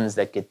 So the ones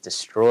that get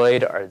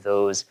destroyed are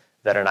those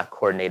that are not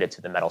coordinated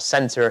to the metal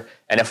center.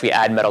 And if we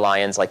add metal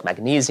ions like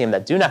magnesium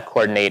that do not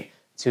coordinate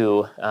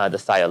to the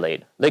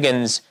thiolate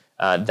ligands,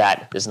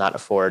 that does not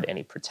afford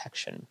any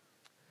protection.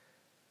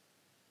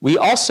 We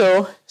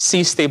also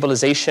see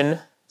stabilization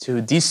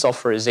to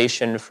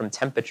desulfurization from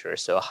temperature.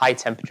 So high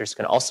temperatures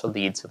can also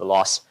lead to the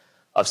loss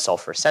of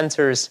sulfur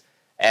centers,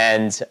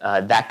 and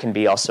that can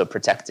be also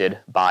protected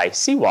by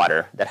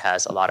seawater that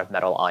has a lot of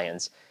metal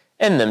ions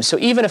in them. So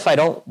even if I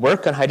don't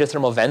work on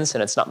hydrothermal vents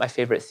and it's not my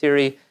favorite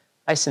theory,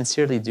 I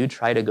sincerely do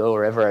try to go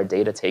wherever our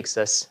data takes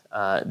us.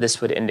 This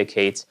would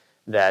indicate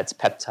that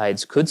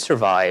peptides could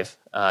survive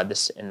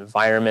this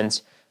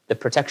environment. The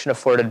protection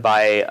afforded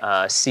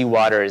by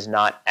seawater is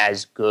not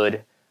as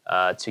good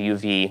to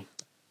UV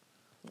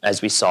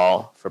as we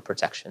saw for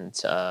protection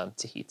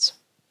to heat.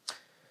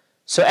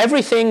 So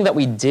everything that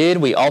we did,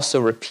 we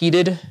also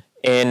repeated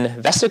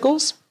in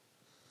vesicles.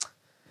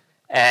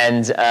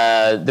 And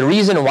the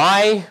reason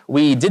why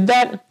we did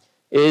that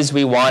is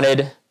we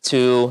wanted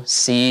to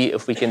see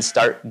if we can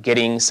start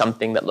getting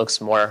something that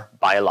looks more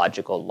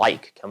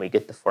biological-like. Can we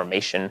get the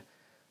formation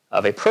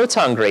of a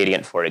proton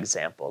gradient, for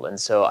example? And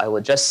so I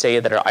will just say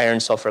that our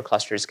iron-sulfur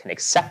clusters can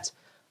accept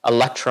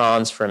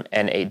electrons from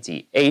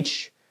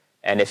NADH.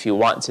 And if you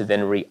want to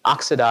then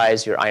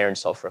reoxidize your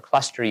iron-sulfur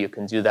cluster, you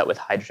can do that with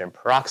hydrogen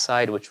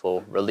peroxide, which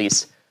will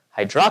release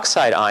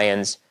hydroxide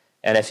ions.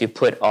 And if you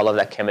put all of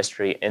that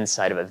chemistry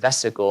inside of a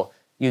vesicle,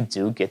 you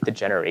do get the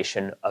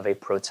generation of a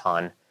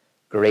proton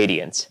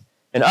gradient.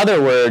 In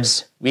other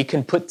words, we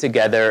can put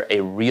together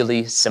a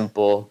really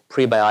simple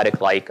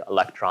prebiotic-like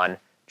electron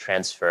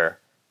transfer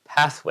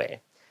pathway.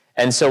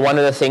 And so one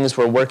of the things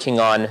we're working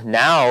on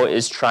now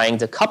is trying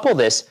to couple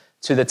this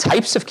to the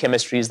types of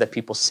chemistries that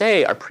people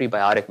say are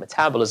prebiotic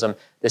metabolism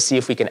to see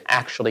if we can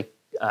actually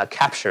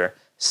capture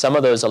some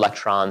of those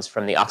electrons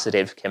from the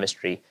oxidative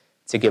chemistry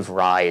to give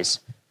rise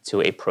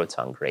to a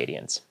proton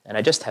gradient. And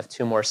I just have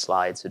 2 more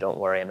slides, so don't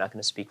worry, I'm not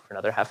going to speak for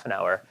another half an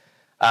hour.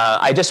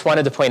 I just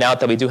wanted to point out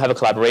that we do have a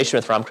collaboration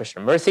with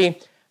Ramakrishna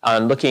Murthy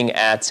on looking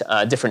at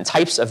different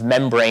types of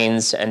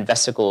membranes and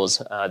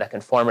vesicles that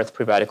can form with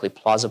prebiotically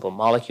plausible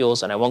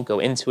molecules. And I won't go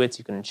into it.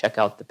 You can check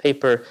out the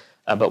paper.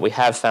 But we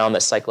have found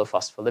that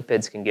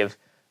cyclophospholipids can give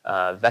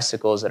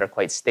vesicles that are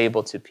quite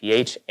stable to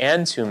pH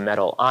and to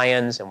metal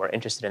ions. And we're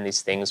interested in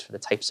these things for the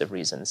types of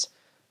reasons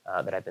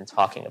that I've been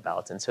talking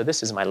about. And so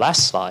this is my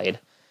last slide.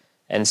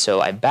 And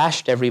so I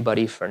bashed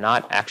everybody for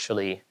not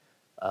actually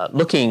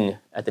looking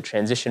at the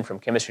transition from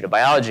chemistry to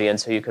biology. And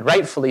so you could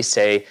rightfully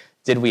say,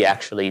 did we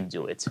actually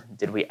do it?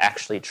 Did we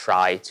actually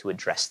try to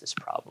address this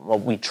problem? Well,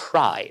 we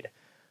tried,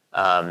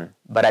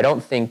 but I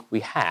don't think we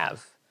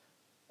have.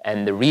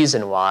 And the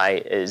reason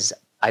why is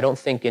I don't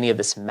think any of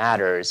this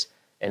matters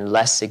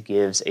unless it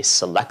gives a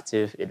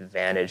selective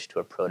advantage to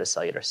a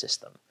protocellular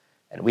system.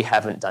 And we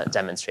haven't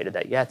demonstrated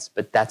that yet,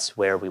 but that's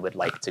where we would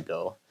like to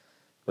go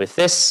with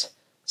this.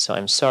 So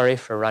I'm sorry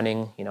for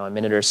running a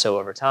minute or so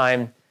over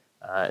time.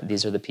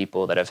 These are the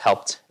people that have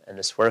helped in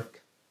this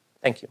work.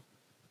 Thank you.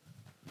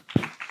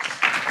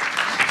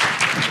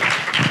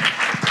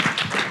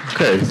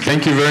 Okay,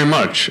 thank you very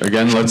much.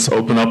 Again, let's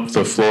open up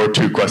the floor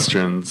to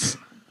questions.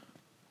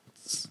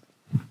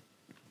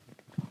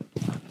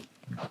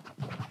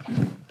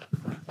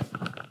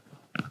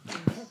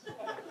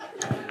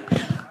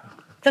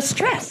 The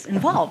stress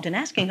involved in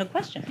asking a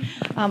question.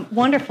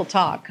 Wonderful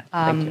talk.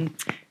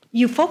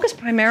 You focus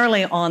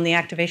primarily on the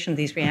activation of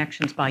these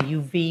reactions by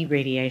UV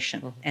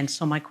radiation. And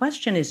so my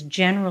question is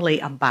generally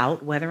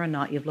about whether or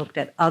not you've looked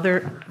at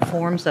other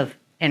forms of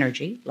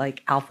energy,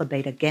 like alpha,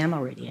 beta,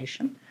 gamma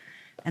radiation.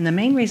 And the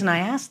main reason I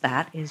ask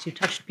that is you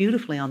touched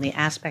beautifully on the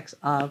aspects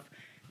of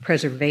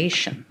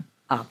preservation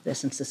of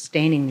this and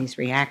sustaining these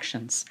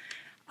reactions.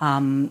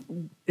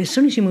 As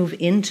soon as you move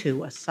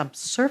into a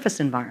subsurface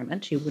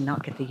environment, you would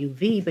not get the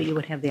UV, but you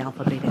would have the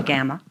alpha, beta,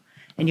 gamma.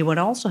 And you would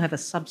also have a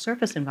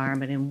subsurface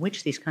environment in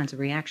which these kinds of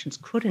reactions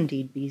could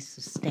indeed be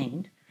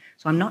sustained.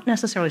 So I'm not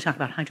necessarily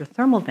talking about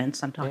hydrothermal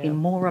vents. I'm talking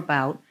more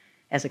about,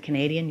 as a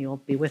Canadian, you'll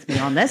be with me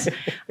on this,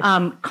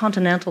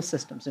 continental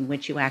systems in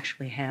which you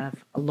actually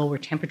have lower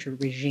temperature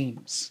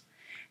regimes.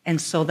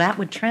 And so that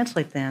would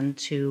translate then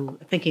to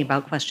thinking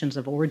about questions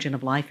of origin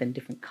of life in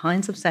different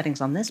kinds of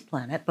settings on this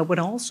planet, but would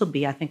also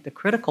be, I think, the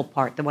critical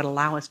part that would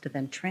allow us to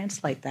then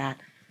translate that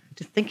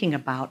to thinking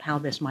about how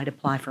this might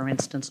apply, for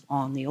instance,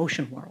 on the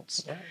ocean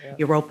worlds,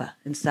 Europa,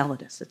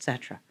 Enceladus,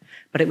 etc.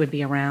 But it would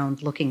be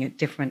around looking at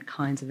different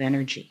kinds of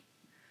energy.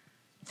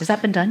 Has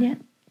that been done yet?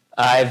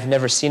 I've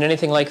never seen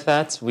anything like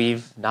that.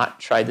 We've not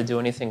tried to do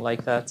anything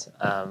like that.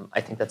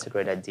 I think that's a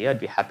great idea. I'd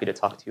be happy to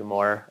talk to you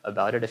more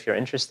about it if you're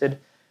interested.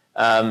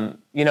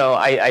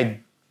 I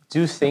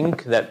do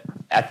think that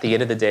at the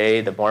end of the day,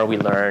 the more we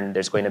learn,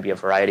 there's going to be a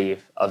variety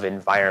of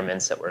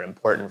environments that were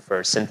important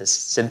for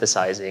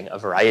synthesizing a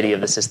variety of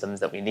the systems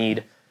that we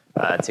need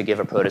to give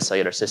a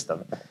protocellular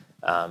system.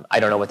 I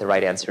don't know what the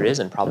right answer is,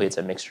 and probably it's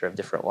a mixture of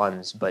different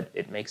ones, but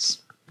it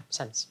makes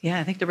sense. Yeah,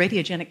 I think the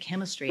radiogenic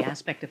chemistry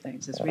aspect of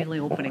things is really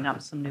opening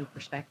up some new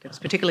perspectives,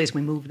 particularly as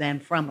we move then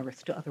from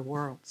Earth to other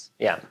worlds.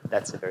 Yeah,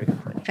 that's a very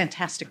good point.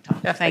 Fantastic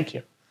talk. Yeah, thank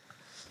you.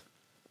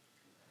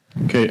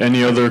 Okay,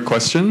 any other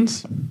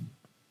questions?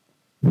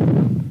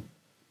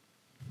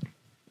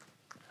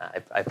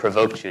 I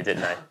provoked you,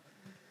 didn't I?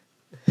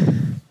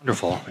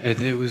 Wonderful.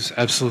 It was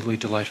absolutely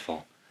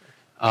delightful.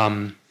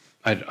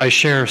 I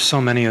share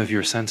so many of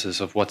your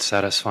senses of what's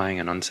satisfying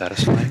and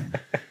unsatisfying.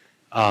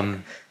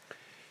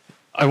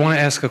 I want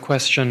to ask a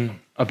question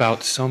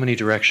about so many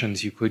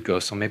directions you could go,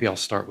 so maybe I'll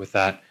start with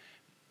that.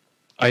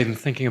 I'm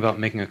thinking about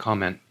making a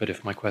comment, but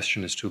if my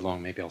question is too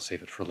long, maybe I'll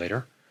save it for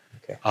later.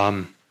 Okay.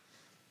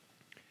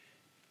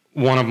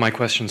 One of my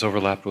questions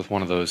overlapped with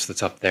one of those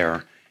that's up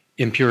there.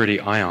 Impurity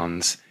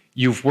ions.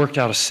 You've worked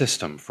out a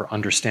system for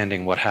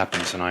understanding what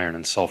happens in iron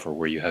and sulfur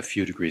where you have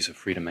few degrees of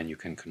freedom and you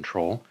can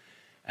control.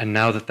 And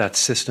now that that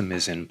system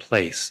is in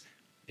place,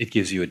 it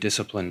gives you a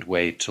disciplined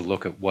way to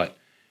look at what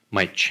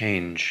might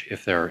change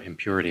if there are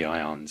impurity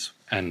ions.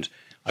 And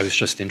I was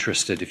just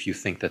interested if you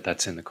think that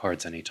that's in the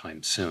cards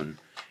anytime soon.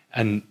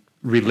 And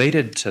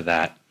related to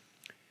that,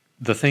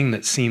 the thing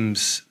that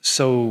seems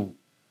so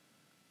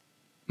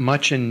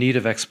much in need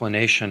of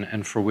explanation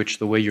and for which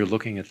the way you're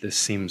looking at this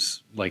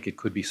seems like it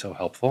could be so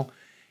helpful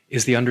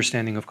is the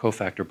understanding of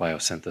cofactor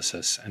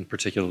biosynthesis, and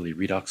particularly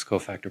redox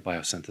cofactor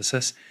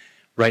biosynthesis.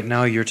 Right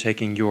now you're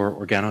taking your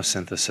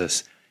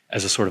organosynthesis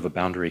as a sort of a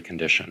boundary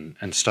condition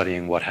and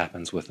studying what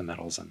happens with the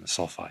metals and the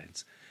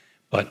sulfides.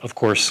 But of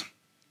course,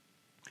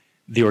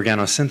 the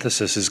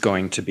organosynthesis is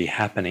going to be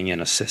happening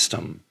in a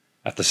system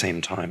at the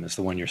same time as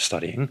the one you're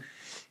studying,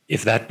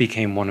 if that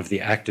became one of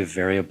the active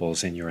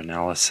variables in your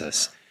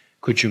analysis,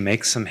 could you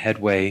make some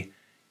headway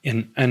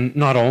in, and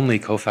not only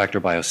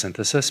cofactor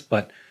biosynthesis,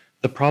 but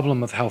the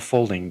problem of how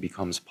folding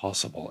becomes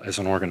possible as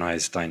an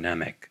organized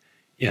dynamic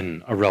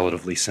in a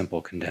relatively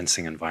simple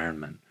condensing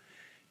environment?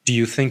 Do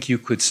you think you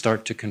could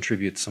start to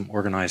contribute some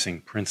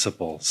organizing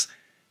principles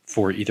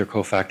for either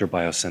cofactor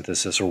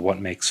biosynthesis or what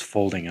makes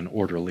folding an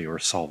orderly or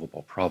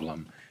solvable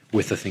problem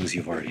with the things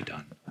you've already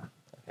done?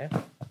 Okay.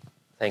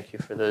 Thank you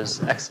for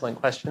those excellent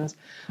questions.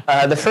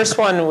 The first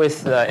one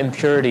with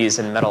impurities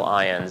in metal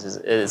ions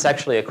is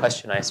actually a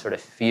question I sort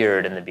of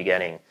feared in the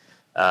beginning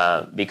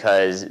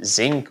because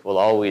zinc will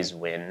always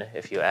win.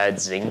 If you add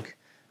zinc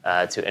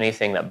to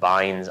anything that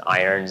binds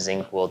iron,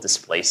 zinc will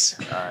displace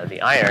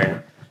the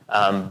iron.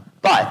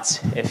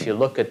 But if you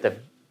look at the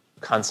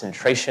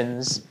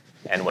concentrations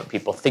and what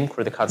people think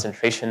were the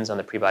concentrations on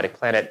the prebiotic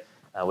planet,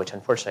 which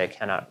unfortunately I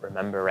cannot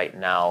remember right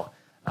now,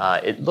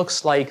 it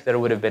looks like there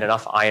would have been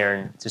enough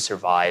iron to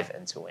survive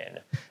and to win.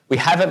 We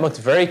haven't looked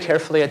very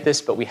carefully at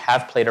this, but we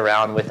have played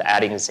around with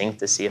adding zinc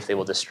to see if they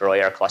will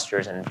destroy our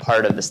clusters. And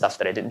part of the stuff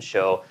that I didn't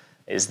show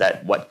is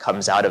that what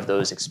comes out of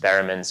those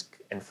experiments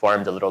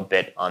informed a little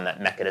bit on that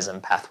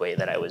mechanism pathway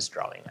that I was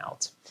drawing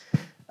out.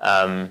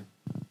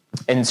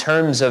 In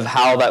terms of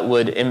how that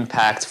would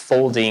impact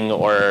folding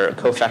or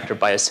cofactor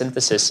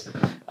biosynthesis,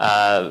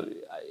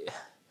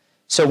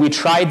 so we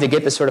tried to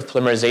get the sort of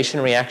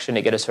polymerization reaction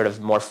to get a sort of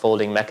more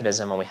folding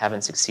mechanism, and we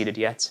haven't succeeded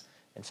yet.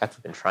 In fact,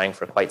 we've been trying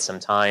for quite some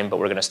time, but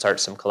we're going to start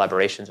some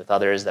collaborations with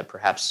others that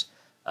perhaps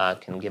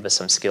can give us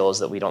some skills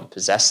that we don't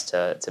possess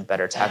to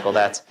better tackle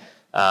that.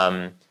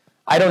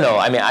 I don't know.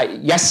 I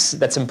mean, yes,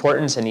 that's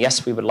important, and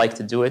yes, we would like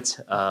to do it.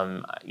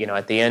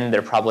 At the end,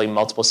 there are probably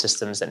multiple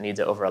systems that need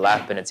to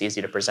overlap, and it's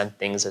easy to present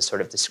things as sort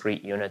of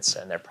discrete units,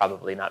 and they're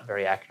probably not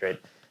very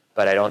accurate.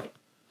 But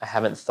I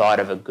haven't thought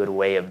of a good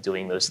way of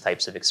doing those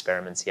types of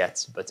experiments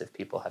yet. But if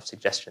people have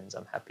suggestions,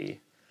 I'm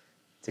happy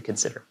to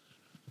consider.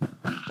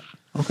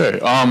 Okay.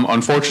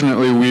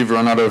 Unfortunately, we've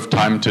run out of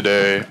time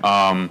today.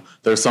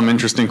 There's some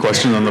interesting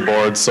questions on the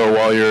board, so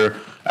while you're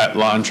at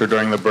lunch or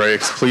during the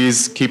breaks,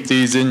 please keep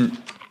these in.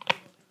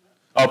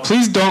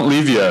 Please don't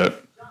leave yet.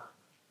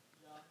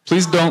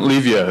 Please don't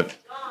leave yet.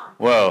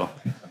 Well.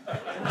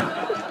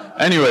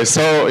 Anyway,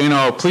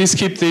 so, please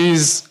keep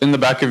these in the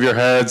back of your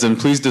heads and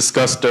please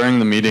discuss during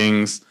the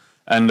meetings.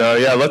 And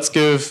yeah, let's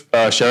give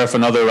Sheref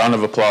another round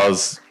of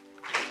applause.